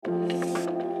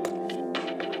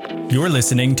You're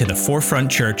listening to the Forefront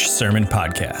Church Sermon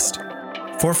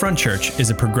Podcast. Forefront Church is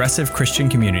a progressive Christian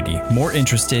community more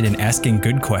interested in asking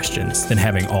good questions than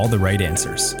having all the right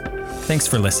answers. Thanks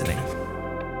for listening.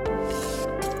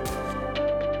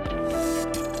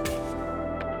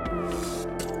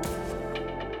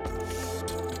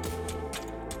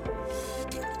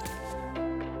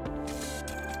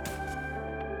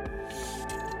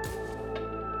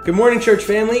 Good morning, church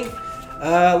family.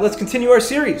 Let's continue our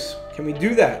series. Can we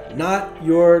do that? Not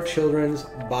Your Children's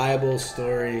Bible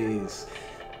Stories.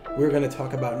 We're going to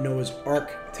talk about Noah's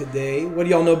Ark today. What do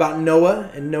y'all know about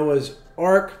Noah and Noah's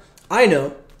Ark? I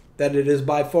know that it is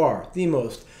by far the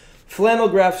most flannel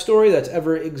graph story that's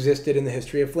ever existed in the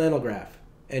history of flannel graph.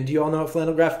 And do you all know what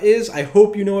flannel graph is? I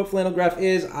hope you know what flannel graph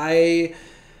is. I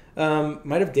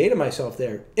might have dated myself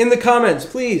there. In the comments,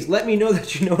 please let me know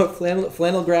that you know what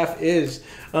flannel graph is.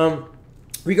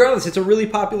 Regardless, it's a really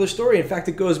popular story. In fact,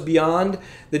 it goes beyond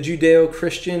the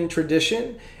Judeo-Christian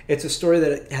tradition. It's a story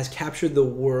that has captured the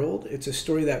world. It's a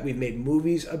story that we've made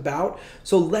movies about.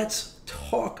 So let's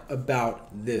talk about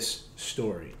this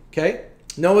story, okay?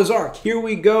 Noah's Ark, here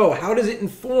we go. How does it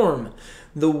inform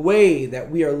the way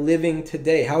that we are living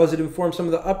today? How does it inform some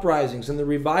of the uprisings and the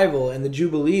revival and the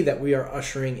jubilee that we are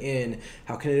ushering in?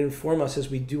 How can it inform us as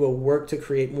we do a work to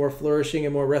create more flourishing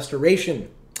and more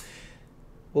restoration?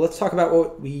 Well, let's talk about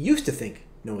what we used to think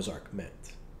Noah's Ark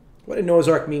meant. What did Noah's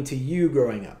Ark mean to you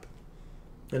growing up?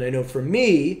 And I know for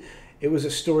me, it was a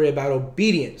story about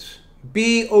obedience.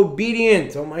 Be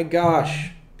obedient. Oh my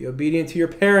gosh. Be obedient to your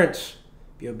parents.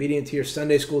 Be obedient to your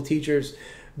Sunday school teachers.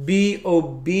 Be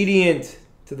obedient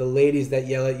to the ladies that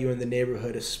yell at you in the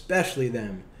neighborhood, especially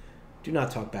them. Do not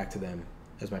talk back to them,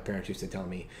 as my parents used to tell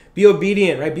me. Be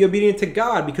obedient, right? Be obedient to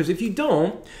God, because if you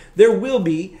don't, there will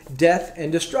be death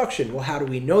and destruction. Well, how do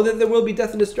we know that there will be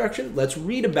death and destruction? Let's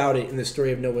read about it in the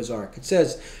story of Noah's Ark. It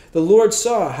says, "The Lord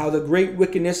saw how the great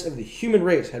wickedness of the human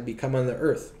race had become on the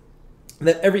earth, and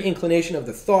that every inclination of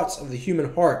the thoughts of the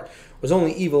human heart was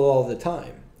only evil all the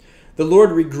time. The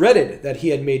Lord regretted that he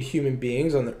had made human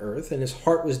beings on the earth, and his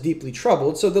heart was deeply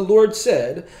troubled. So the Lord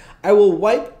said, I will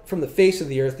wipe from the face of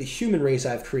the earth the human race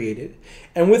I have created,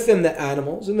 and with them the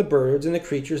animals and the birds and the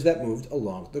creatures that moved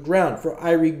along the ground, for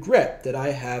I regret that I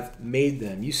have made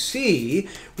them." You see,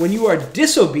 when you are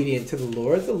disobedient to the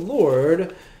Lord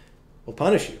will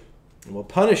punish you. And will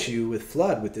punish you with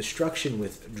flood, with destruction,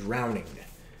 with drowning.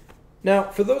 Now,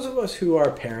 for those of us who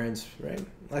are parents, right,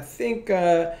 I think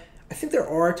there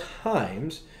are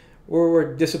times where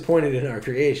we're disappointed in our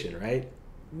creation, right?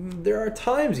 There are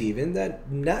times even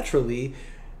that naturally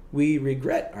we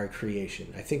regret our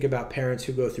creation. I think about parents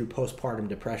who go through postpartum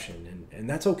depression, and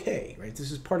that's okay, right?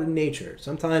 This is part of nature.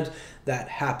 Sometimes that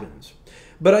happens.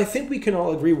 But I think we can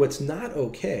all agree what's not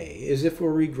okay is if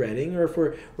we're regretting or if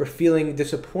we're feeling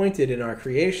disappointed in our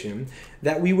creation,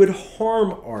 that we would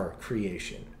harm our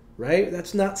creation. Right?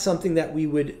 That's not something that we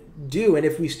would do. And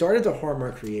if we started to harm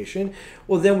our creation,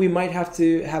 well, then we might have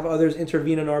to have others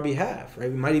intervene on our behalf,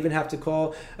 right? We might even have to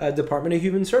call Department of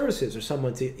Human Services or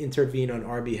someone to intervene on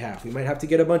our behalf. We might have to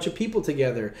get a bunch of people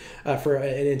together for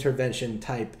an intervention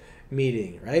type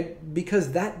meeting, right?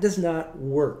 Because that does not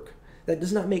work. That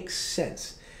does not make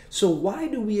sense. So why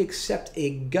do we accept a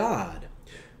God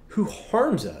who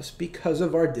harms us because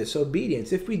of our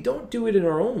disobedience? If we don't do it in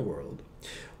our own world,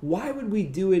 why would we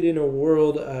do it in a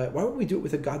world, why would we do it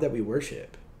with a God that we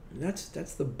worship? And that's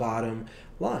the bottom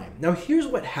line. Now, here's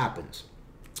what happens.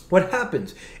 What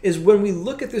happens is when we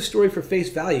look at this story for face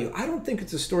value, I don't think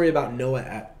it's a story about Noah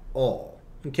at all.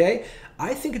 Okay?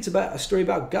 I think it's about a story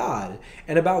about God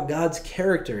and about God's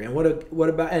character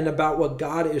and about what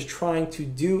God is trying to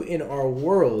do in our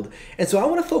world. And so I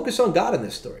want to focus on God in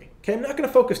this story. Okay, I'm not going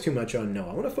to focus too much on Noah.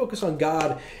 I want to focus on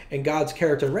God and God's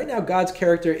character. Right now, God's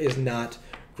character is not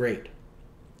great.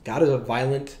 God is a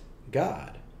violent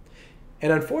God.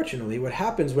 And unfortunately, what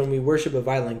happens when we worship a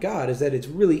violent God is that it's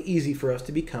really easy for us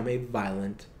to become a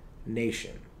violent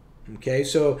nation. Okay,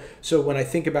 so when I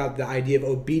think about the idea of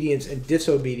obedience and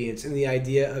disobedience and the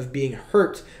idea of being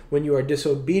hurt when you are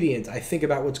disobedient, I think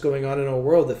about what's going on in our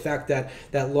world, the fact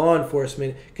that law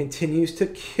enforcement continues to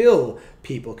kill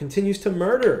people, continues to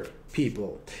murder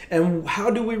people. And how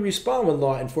do we respond when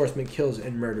law enforcement kills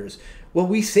and murders? Well,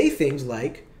 we say things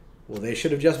like, well, they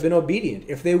should have just been obedient.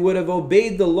 If they would have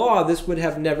obeyed the law, this would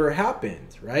have never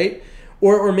happened, right?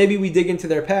 Or maybe we dig into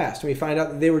their past and we find out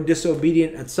that they were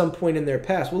disobedient at some point in their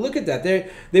past. Well, look at that.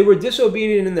 They were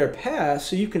disobedient in their past,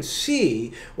 so you can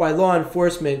see why law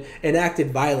enforcement enacted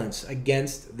violence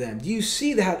against them. Do you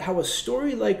see that how a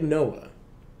story like Noah,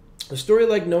 a story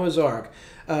like Noah's Ark,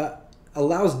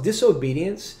 allows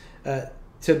disobedience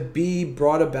to be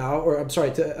brought about,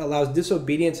 allows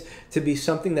disobedience to be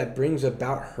something that brings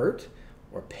about hurt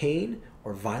or pain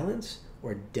or violence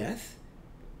or death?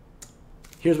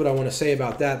 Here's what I want to say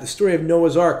about that. The story of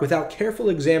Noah's Ark, without careful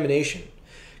examination,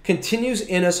 continues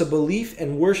in us a belief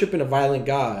and worship in a violent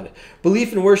God.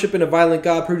 Belief and worship in a violent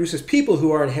God produces people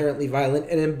who are inherently violent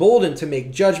and emboldened to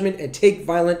make judgment and take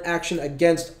violent action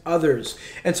against others.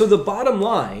 And so the bottom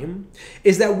line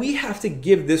is that we have to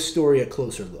give this story a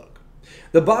closer look.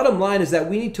 The bottom line is that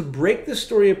we need to break this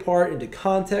story apart into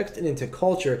context and into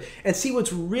culture and see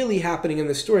what's really happening in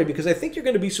the story, because I think you're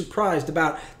going to be surprised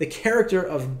about the character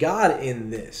of God in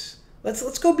this.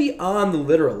 Let's go beyond the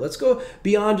literal. Let's go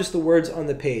beyond just the words on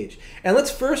the page. And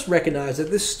let's first recognize that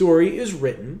this story is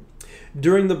written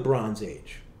during the Bronze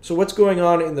Age. So what's going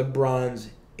on in the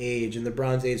Bronze Age? In the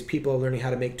Bronze Age, people are learning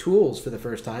how to make tools for the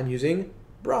first time using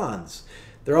bronze.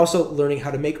 They're also learning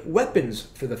how to make weapons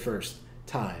for the first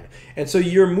time. And so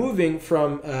you're moving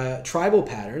from tribal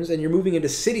patterns and you're moving into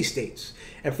city-states.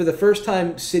 And for the first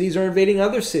time, cities are invading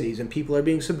other cities and people are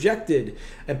being subjected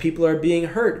and people are being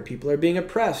hurt and people are being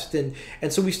oppressed. And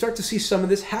so we start to see some of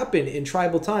this happen in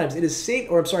tribal times. It is safe,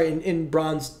 in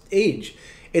Bronze Age.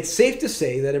 It's safe to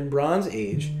say that in Bronze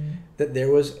Age that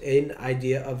there was an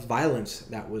idea of violence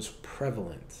that was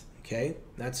prevalent. Okay,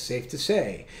 that's safe to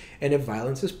say. And if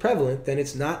violence is prevalent, then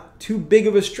it's not too big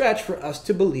of a stretch for us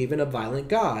to believe in a violent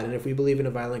God. And if we believe in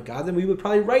a violent God, then we would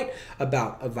probably write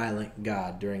about a violent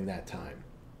God during that time.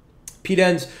 Pete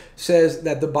Enns says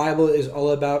that the Bible is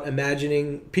all about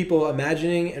people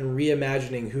imagining and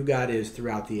reimagining who God is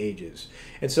throughout the ages.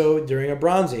 And so during a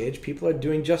Bronze Age, people are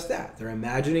doing just that. They're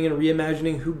imagining and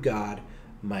reimagining who God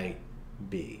might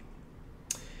be.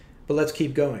 But let's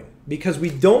keep going, because we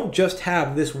don't just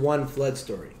have this one flood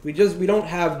story. We don't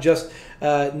have just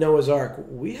Noah's Ark.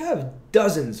 We have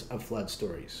dozens of flood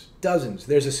stories. Dozens.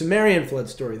 There's a Sumerian flood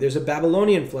story. There's a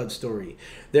Babylonian flood story.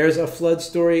 There's a flood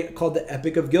story called the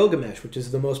Epic of Gilgamesh, which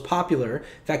is the most popular.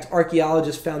 In fact,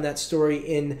 archaeologists found that story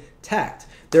intact.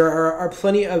 There are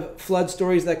plenty of flood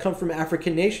stories that come from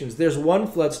African nations. There's one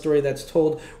flood story that's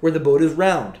told where the boat is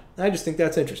round. I just think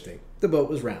that's interesting. The boat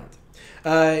was round.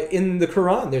 In the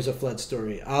Quran, there's a flood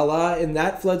story. Allah, in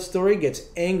that flood story, gets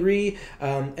angry,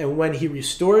 and when he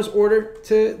restores order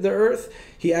to the earth,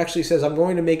 he actually says, I'm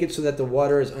going to make it so that the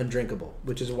water is undrinkable,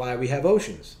 which is why we have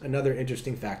oceans. Another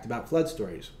interesting fact about flood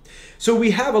stories. So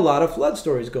we have a lot of flood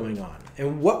stories going on.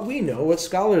 And what we know, what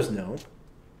scholars know,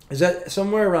 is that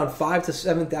somewhere around 5,000 to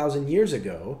 7,000 years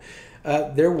ago,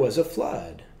 there was a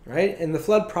flood, right? And the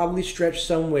flood probably stretched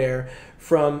somewhere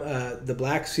from the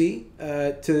Black Sea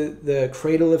to the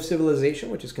cradle of civilization,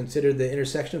 which is considered the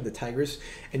intersection of the Tigris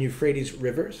and Euphrates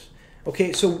rivers.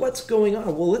 Okay, so what's going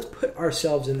on? Well, let's put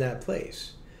ourselves in that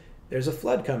place. There's a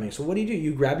flood coming. So what do?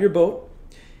 You grab your boat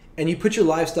and you put your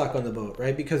livestock on the boat,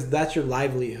 right? Because that's your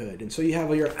livelihood. And so you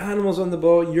have your animals on the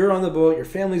boat, you're on the boat, your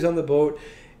family's on the boat,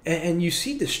 and you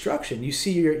see destruction. You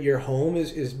see your home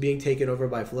is being taken over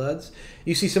by floods.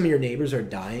 You see some of your neighbors are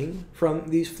dying from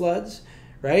these floods,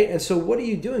 right? And so what are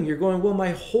you doing? You're going, well,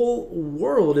 my whole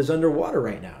world is underwater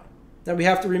right now. Now, we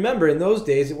have to remember, in those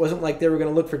days, it wasn't like they were going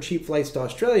to look for cheap flights to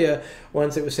Australia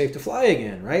once it was safe to fly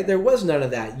again, right? There was none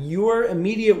of that. Your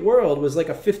immediate world was like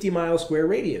a 50-mile square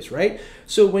radius, right?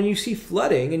 So when you see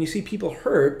flooding and you see people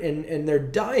hurt and they're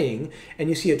dying and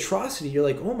you see atrocity, you're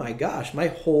like, oh my gosh, my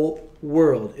whole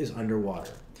world is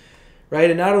underwater, right?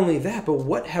 And not only that, but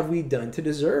what have we done to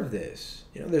deserve this?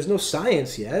 There's no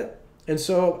science yet. And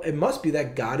so it must be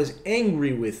that God is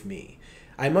angry with me.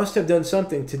 I must have done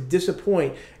something to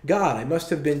disappoint God. I must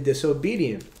have been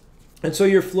disobedient. And so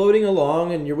you're floating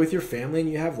along and you're with your family and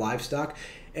you have livestock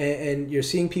and you're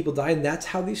seeing people die. And that's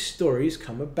how these stories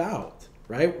come about,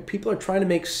 right? People are trying to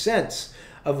make sense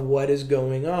of what is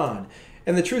going on.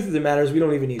 And the truth of the matter is we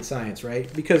don't even need science,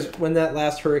 right? Because when that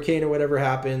last hurricane or whatever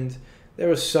happened, there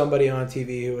was somebody on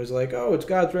TV who was like, oh, it's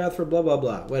God's wrath for blah, blah,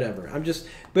 blah, whatever.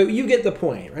 But you get the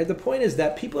point, right? The point is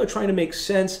that people are trying to make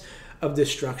sense of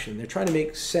destruction. They're trying to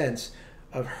make sense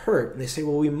of hurt. And they say,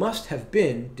 well, we must have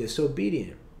been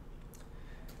disobedient.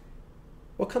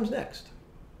 What comes next?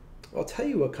 I'll tell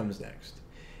you what comes next.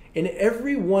 In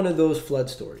every one of those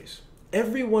flood stories,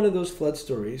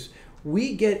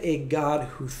 we get a God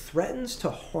who threatens to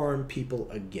harm people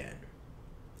again.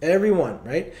 Everyone,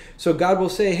 right? So God will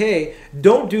say, hey,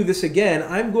 don't do this again.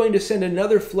 I'm going to send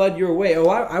another flood your way. Oh,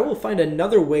 I will find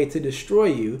another way to destroy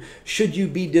you should you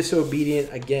be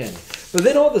disobedient again. But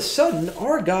then all of a sudden,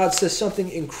 our God says something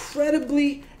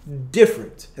incredibly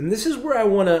different. And this is where I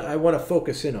want to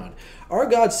focus in on. Our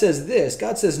God says this.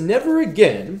 God says, never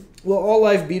again will all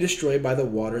life be destroyed by the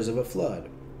waters of a flood.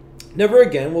 Never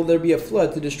again will there be a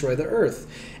flood to destroy the earth.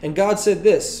 And God said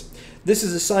this, "This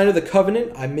is a sign of the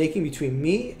covenant I'm making between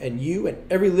me and you and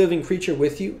every living creature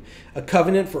with you, a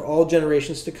covenant for all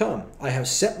generations to come. I have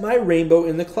set my rainbow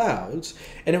in the clouds,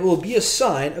 and it will be a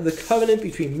sign of the covenant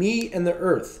between me and the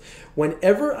earth.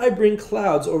 Whenever I bring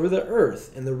clouds over the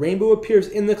earth and the rainbow appears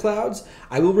in the clouds,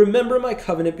 I will remember my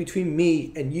covenant between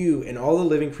me and you and all the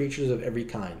living creatures of every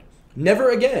kind. Never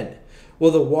again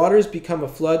will the waters become a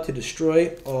flood to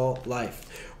destroy all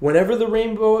life. Whenever the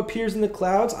rainbow appears in the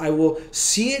clouds, I will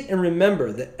see it and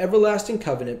remember the everlasting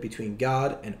covenant between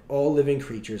God and all living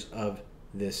creatures of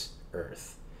this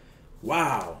earth."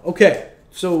 Wow. Okay,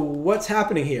 so what's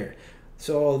happening here?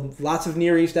 So lots of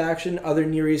Near East action, other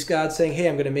Near East gods saying, hey,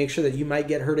 I'm going to make sure that you might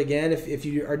get hurt again if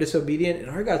you are disobedient. And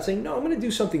our God saying, no, I'm going to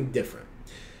do something different.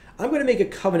 I'm going to make a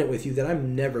covenant with you that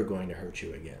I'm never going to hurt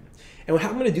you again. And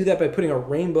I'm going to do that by putting a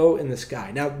rainbow in the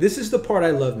sky. Now, this is the part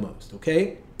I love most,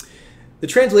 okay? The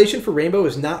translation for rainbow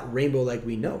is not rainbow like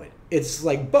we know it. It's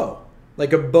like bow,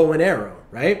 like a bow and arrow,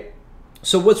 right?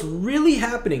 So what's really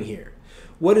happening here,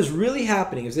 what is really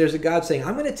happening is there's a God saying,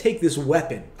 I'm going to take this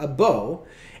weapon, a bow,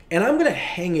 and I'm going to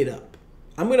hang it up.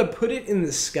 I'm going to put it in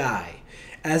the sky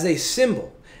as a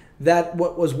symbol that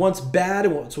what was once bad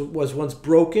and what was once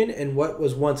broken and what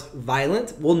was once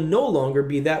violent will no longer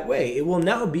be that way. It will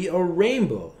now be a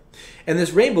rainbow. And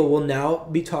this rainbow will now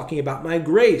be talking about my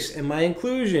grace and my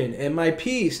inclusion and my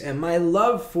peace and my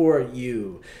love for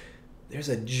you. There's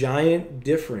a giant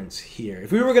difference here.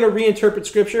 If we were going to reinterpret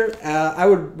Scripture, I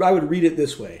would read it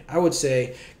this way. I would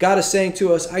say, God is saying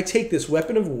to us, I take this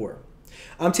weapon of war.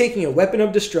 I'm taking a weapon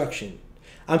of destruction.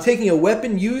 I'm taking a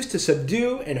weapon used to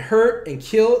subdue and hurt and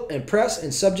kill and press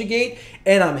and subjugate,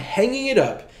 and I'm hanging it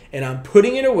up, and I'm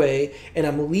putting it away, and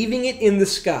I'm leaving it in the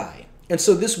sky. And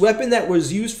so this weapon that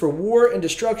was used for war and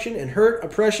destruction and hurt,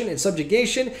 oppression, and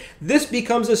subjugation, this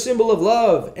becomes a symbol of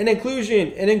love and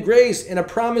inclusion and in grace and a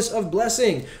promise of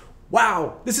blessing.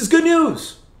 Wow, this is good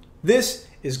news. This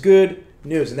is good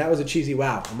news. And that was a cheesy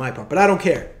wow on my part, but I don't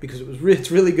care because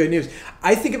it's really good news.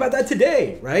 I think about that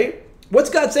today, right? What's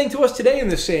God saying to us today in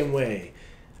the same way?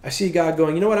 I see God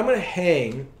going, you know what? I'm going to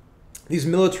hang these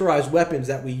militarized weapons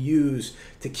that we use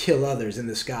to kill others in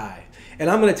the sky. And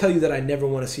I'm going to tell you that I never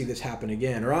want to see this happen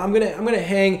again. Or I'm going to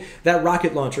hang that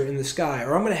rocket launcher in the sky.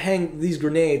 Or I'm going to hang these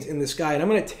grenades in the sky. And I'm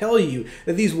going to tell you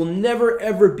that these will never,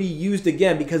 ever be used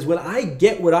again. Because when I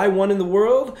get what I want in the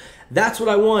world, that's what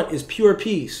I want is pure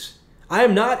peace. I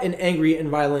am not an angry and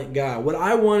violent God. What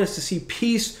I want is to see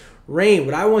peace reign.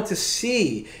 What I want to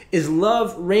see is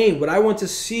love reign. What I want to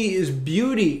see is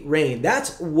beauty reign.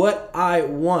 That's what I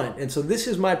want. And so this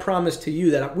is my promise to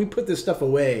you that we put this stuff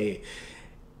away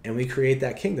and we create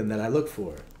that kingdom that I look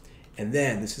for. And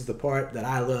then this is the part that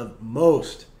I love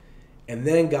most. And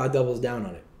then God doubles down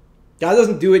on it. God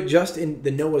doesn't do it just in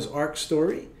the Noah's Ark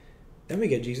story. Then we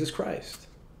get Jesus Christ.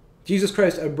 Jesus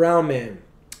Christ, a brown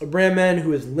man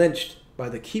who is lynched by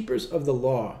the keepers of the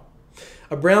law.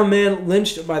 A brown man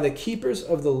lynched by the keepers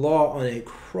of the law on a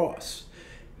cross.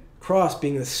 Cross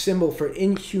being the symbol for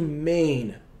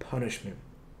inhumane punishment.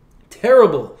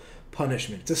 Terrible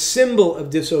punishment. It's a symbol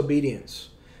of disobedience.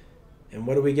 And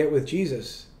what do we get with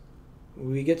Jesus?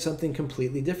 We get something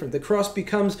completely different. The cross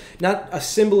becomes not a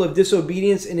symbol of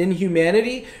disobedience and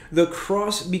inhumanity. The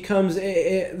cross becomes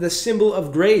the symbol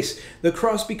of grace. The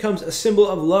cross becomes a symbol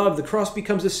of love. The cross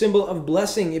becomes a symbol of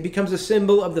blessing. It becomes a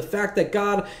symbol of the fact that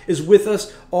God is with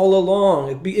us all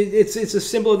along. It's a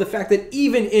symbol of the fact that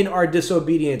even in our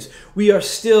disobedience, we are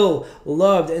still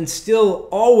loved and still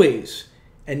always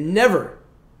and never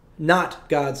not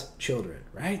God's children,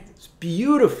 right? It's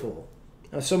beautiful.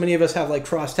 Now, so many of us have like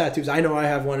cross tattoos. I know I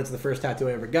have one. It's the first tattoo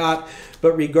I ever got.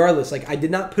 But regardless, like I did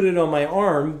not put it on my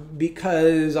arm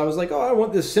because I was like, oh, I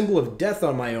want this symbol of death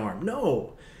on my arm.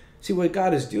 No. See, what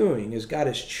God is doing is God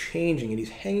is changing and he's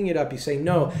hanging it up. He's saying,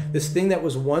 no, this thing that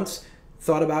was once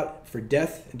thought about for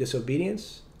death and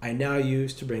disobedience, I now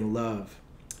use to bring love,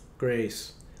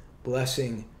 grace,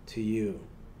 blessing to you.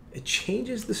 It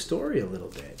changes the story a little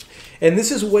bit. And this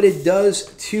is what it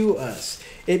does to us.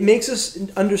 It makes us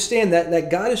understand that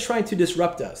God is trying to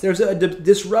disrupt us. There's a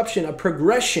disruption, a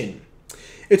progression.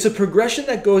 It's a progression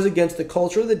that goes against the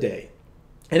culture of the day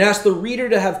and asks the reader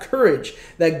to have courage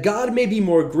that God may be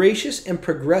more gracious and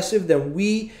progressive than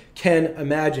we can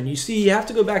imagine. You see, you have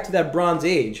to go back to that Bronze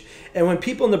Age. And when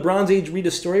people in the Bronze Age read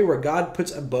a story where God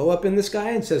puts a bow up in the sky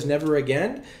and says never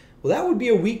again, well, that would be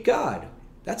a weak God.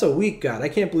 That's a weak God. I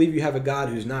can't believe you have a God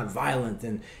who's not violent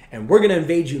and we're going to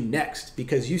invade you next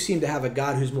because you seem to have a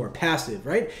God who's more passive,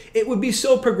 right? It would be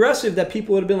so progressive that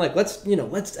people would have been like,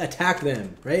 let's attack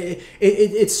them, right?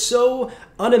 It's so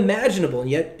unimaginable,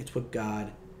 and yet it's what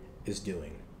God is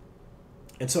doing.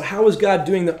 And so how is God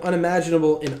doing the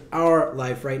unimaginable in our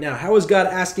life right now? How is God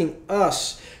asking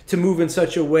us to move in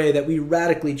such a way that we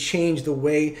radically change the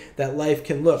way that life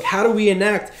can look? How do we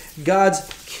enact God's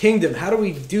kingdom? How do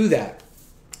we do that?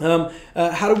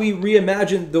 How do we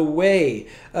reimagine the way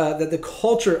that the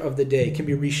culture of the day can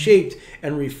be reshaped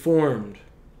and reformed?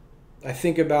 I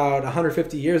think about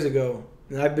 150 years ago,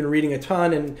 and I've been reading a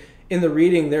ton, and in the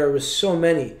reading there was so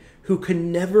many who could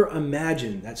never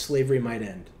imagine that slavery might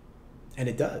end. And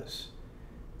it does.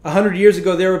 100 years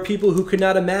ago, there were people who could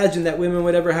not imagine that women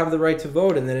would ever have the right to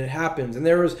vote, and then it happens. And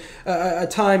there was a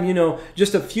time,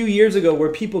 just a few years ago where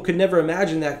people could never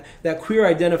imagine that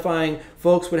queer-identifying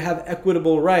folks would have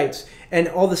equitable rights. And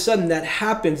all of a sudden that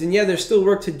happens. And yeah, there's still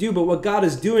work to do, but what God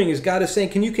is doing is God is saying,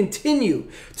 can you continue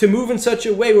to move in such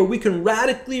a way where we can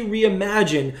radically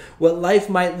reimagine what life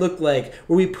might look like,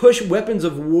 where we push weapons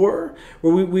of war,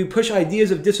 where we push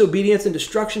ideas of disobedience and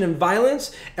destruction and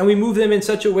violence, and we move them in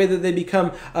such a way that they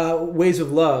become ways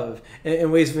of love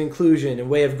and ways of inclusion and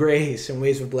way of grace and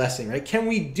ways of blessing, right? Can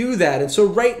we do that? And so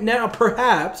right now,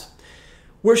 perhaps,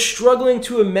 we're struggling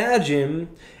to imagine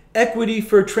equity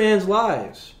for trans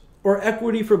lives, or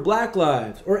equity for black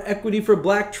lives, or equity for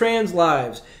black trans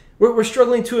lives. We're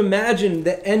struggling to imagine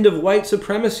the end of white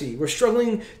supremacy. We're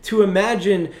struggling to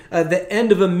imagine the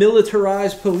end of a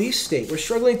militarized police state. We're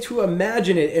struggling to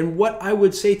imagine it. And what I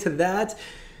would say to that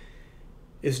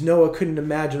is Noah couldn't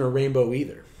imagine a rainbow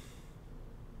either.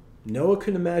 Noah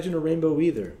couldn't imagine a rainbow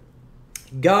either.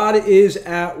 God is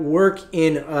at work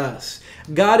in us.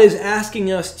 God is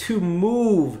asking us to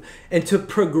move and to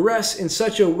progress in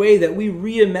such a way that we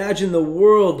reimagine the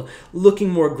world looking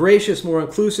more gracious, more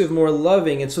inclusive, more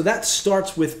loving. And so that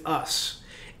starts with us.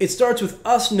 It starts with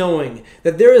us knowing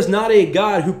that there is not a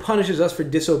God who punishes us for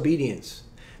disobedience.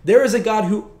 There is a God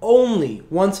who only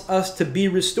wants us to be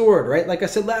restored, right? Like I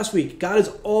said last week, God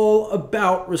is all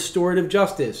about restorative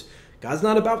justice. God's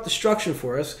not about destruction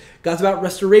for us. God's about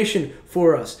restoration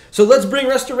for us. So let's bring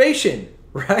restoration,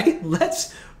 right?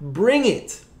 Let's bring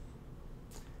it.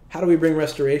 How do we bring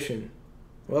restoration?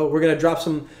 Well, we're going to drop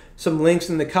some links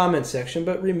in the comment section,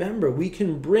 but remember, we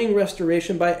can bring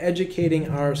restoration by educating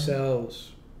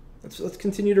ourselves. Let's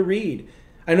continue to read.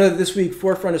 I know that this week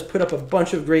Forefront has put up a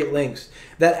bunch of great links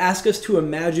that ask us to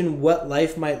imagine what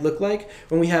life might look like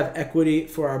when we have equity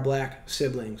for our black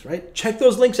siblings, right? Check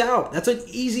those links out. That's an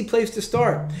easy place to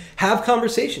start. Have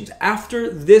conversations after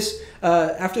this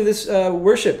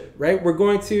worship, right? We're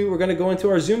going to go into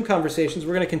our Zoom conversations.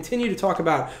 We're going to continue to talk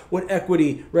about what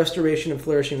equity, restoration, and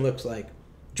flourishing looks like.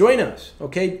 Join us,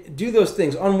 okay? Do those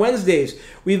things. On Wednesdays,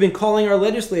 we've been calling our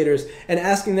legislators and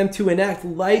asking them to enact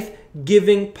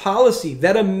life-giving policy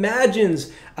that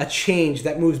imagines a change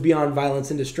that moves beyond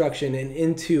violence and destruction and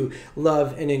into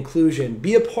love and inclusion.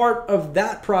 Be a part of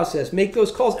that process. Make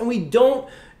those calls. And we don't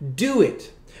do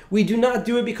it. We do not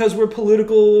do it because we're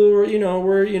political, or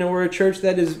we're a church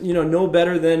that is no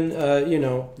better than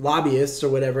lobbyists or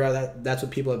whatever. That's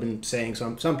what people have been saying.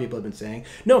 Some people have been saying.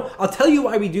 No, I'll tell you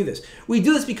why we do this. We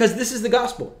do this because this is the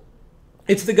gospel.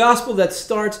 It's the gospel that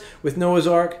starts with Noah's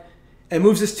Ark and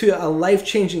moves us to a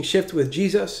life-changing shift with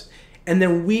Jesus, and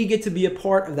then we get to be a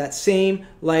part of that same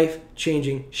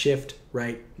life-changing shift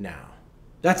right now.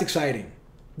 That's exciting.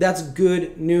 That's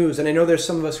good news. And I know there's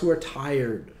some of us who are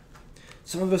tired.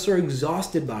 Some of us are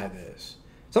exhausted by this.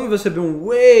 Some of us have been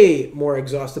way more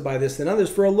exhausted by this than others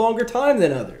for a longer time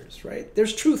than others, right?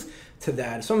 There's truth to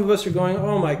that. Some of us are going,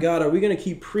 oh my God, are we going to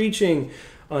keep preaching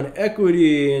on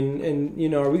equity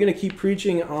and are we going to keep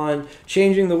preaching on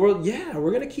changing the world? Yeah,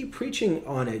 we're going to keep preaching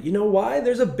on it. You know why?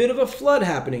 There's a bit of a flood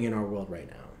happening in our world right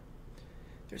now.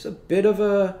 There's a bit of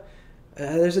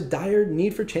there's a dire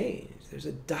need for change. There's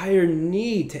a dire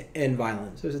need to end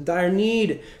violence. There's a dire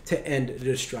need to end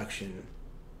destruction.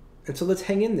 And so let's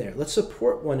hang in there. Let's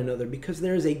support one another because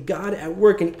there is a God at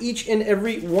work in each and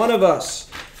every one of us.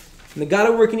 And the God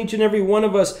at work in each and every one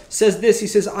of us says this. He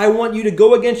says, I want you to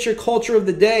go against your culture of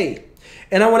the day.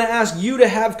 And I want to ask you to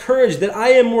have courage that I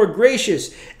am more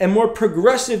gracious and more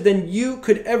progressive than you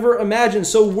could ever imagine.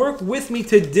 So work with me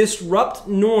to disrupt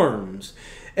norms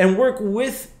and work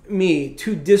with me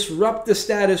to disrupt the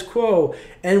status quo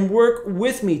and work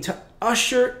with me to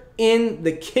usher in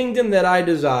the kingdom that I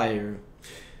desire.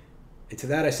 And to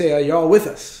that I say, are y'all with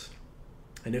us?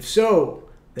 And if so,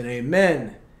 then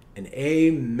amen and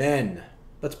amen.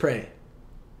 Let's pray.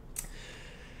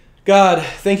 God,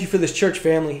 thank you for this church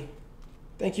family.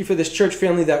 Thank you for this church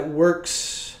family that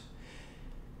works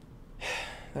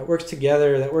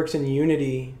together, that works in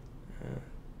unity.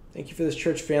 Thank you for this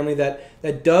church family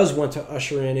that does want to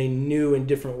usher in a new and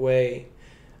different way.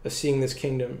 of seeing this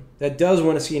kingdom, that does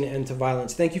want to see an end to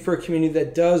violence. Thank you for a community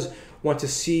that does want to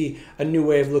see a new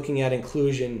way of looking at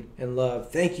inclusion and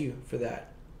love. Thank you for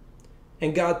that.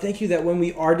 And God, thank you that when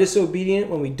we are disobedient,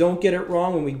 when we don't get it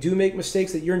wrong, when we do make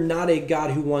mistakes, that you're not a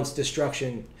God who wants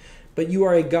destruction, but you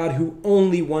are a God who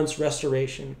only wants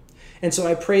restoration. And so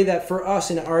I pray that for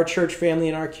us in our church family,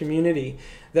 in our community,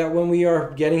 that when we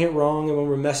are getting it wrong and when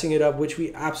we're messing it up, which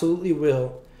we absolutely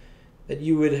will, that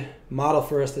you would model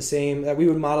for us that we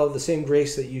would model the same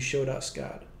grace that you showed us,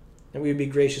 God. That we would be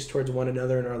gracious towards one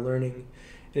another in our learning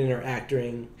and in our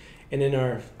acting and in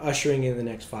our ushering in the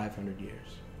next 500 years.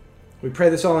 We pray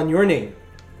this all in your name.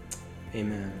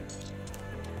 Amen.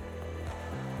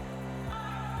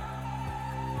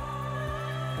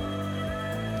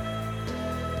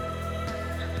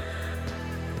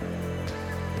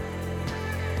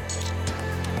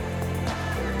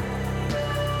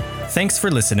 Thanks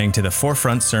for listening to the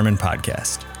Forefront Sermon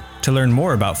Podcast. To learn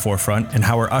more about Forefront and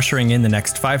how we're ushering in the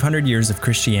next 500 years of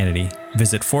Christianity,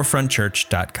 visit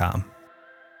forefrontchurch.com.